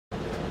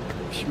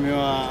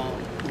Mheshimiwa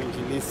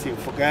Mwinjilisi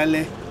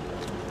Mfugale,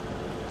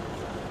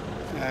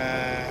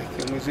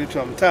 kiongozi wetu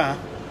wa mtaa,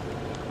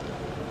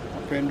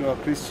 wapendwa wa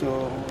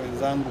Kristo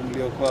wenzangu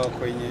mliokuwa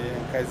kwenye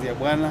kazi ya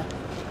Bwana,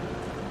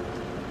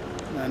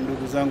 na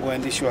ndugu zangu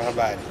waandishi wa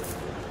habari.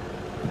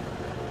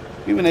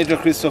 Mimi naitwa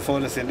Christopher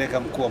Olesendeka,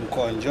 mkuu wa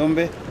mkoa wa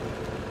Njombe.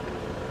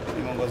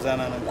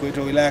 Nimeongozana na mkuu wetu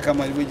wa wilaya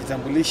kama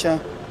alivyojitambulisha.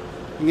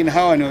 Wengine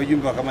hawa ni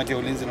wajumbe wa kamati ya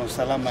ulinzi na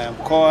usalama ya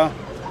mkoa,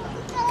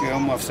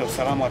 kiwemo afisa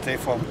usalama wa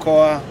taifa wa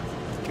mkoa,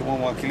 kiwemo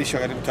mwakilishi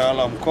wa katibu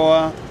tawala wa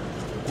mkoa,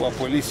 wa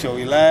polisi wa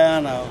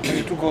wilaya, na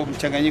tuko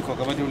mchanganyiko wa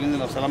kamati ya ulinzi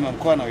na usalama ya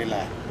mkoa na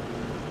wilaya.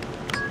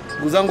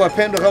 Ndugu zangu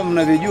wapendwa, kama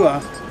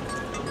mnavyojua,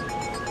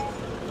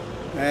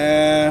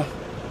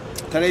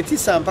 tarehe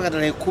 9 mpaka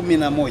tarehe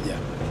 11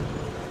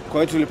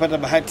 kwa hiyo tulipata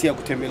bahati ya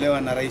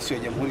kutembelewa na rais wa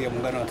Jamhuri ya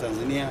Muungano wa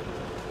Tanzania,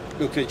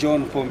 Dr.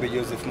 John Pombe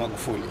Joseph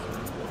Magufuli.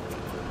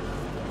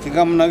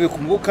 Kama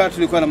mnavyokumbuka,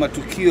 tulikuwa na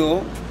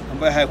matukio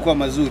ambayo hayakuwa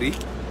mazuri.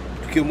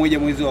 Tukio moja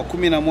mwezi wa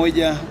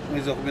 11,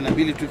 mwezi wa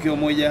 12 tukio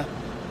moja,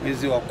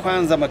 mwezi wa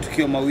kwanza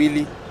matukio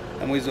mawili,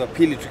 na mwezi wa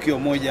pili tukio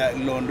moja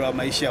liloondoa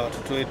maisha ya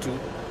watoto wetu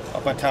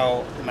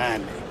wapatao 8.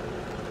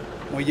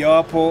 Mmoja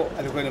wapo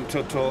alikuwa ni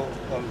mtoto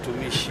wa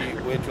mtumishi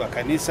wetu wa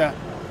kanisa,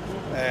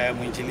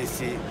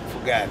 Mwinjilisi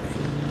Mfugale.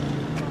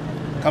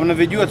 Kama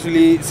mnavyojua,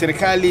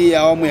 serikali ya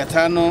awamu ya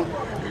 5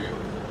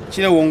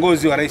 chini ya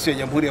uongozi wa rais wa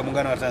Jamhuri ya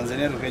Muungano wa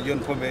Tanzania, Dr. John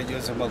Pombe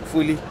Joseph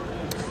Magufuli,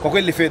 kwa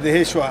kweli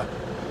ilifedheheshwa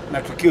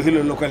na tukio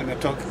hilo lilokuwa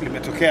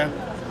limetokea,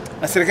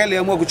 na serikali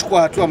iliamua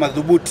kuchukua hatua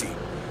madhubuti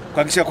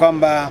kuhakikisha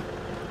kwamba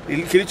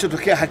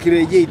kilichotokea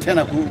hakirejei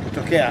tena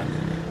kutokea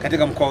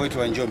katika mkoa wetu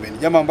wa Njombe. Ni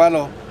jambo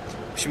ambalo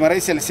Mheshimiwa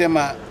Rais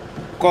alisema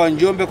mkoa wa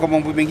Njombe kwa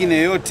mambo mengine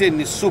yote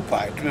ni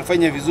super,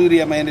 tumefanya vizuri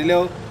ya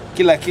maendeleo,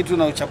 kila kitu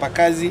na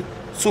uchapakazi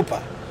super.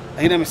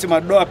 Lakini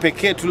amesema doa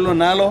pekee tulilo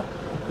nalo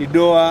ni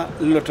doa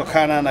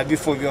lililotokana na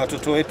vifo vya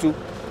watoto wetu,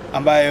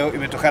 ambayo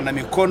imetokana na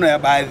mikono ya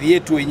baadhi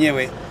yetu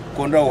wenyewe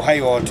kuondoa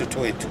uhai wa watoto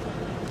wetu.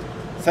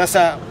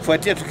 Sasa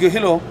kufuatia tukio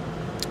hilo,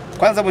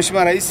 kwanza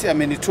Mheshimiwa Rais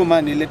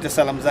amenituma nilete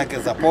salamu zake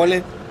za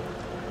pole,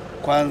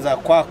 kwanza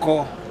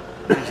kwako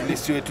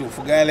Mwinjilisi wetu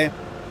Mfugale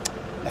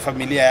na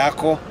familia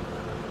yako,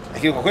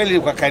 lakini kwa kweli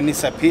kwa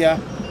kanisa pia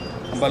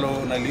ambalo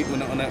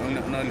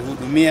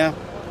unalihudumia,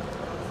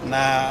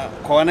 na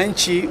kwa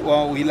wananchi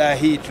wa wilaya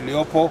hii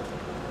tuliopo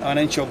na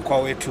wananchi wa mkoa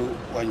wetu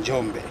wa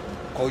Njombe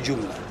kwa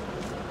ujumla.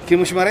 Lakini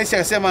Mheshimiwa Rais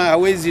akasema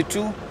hawezi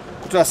tu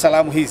kutoa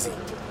salamu hizi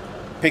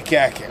peke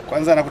yake.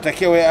 Kwanza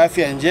nakutakia wewe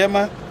afya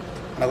njema,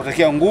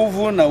 nakutakia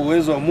nguvu na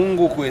uwezo wa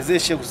Mungu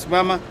kuwezeshe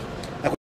kusimama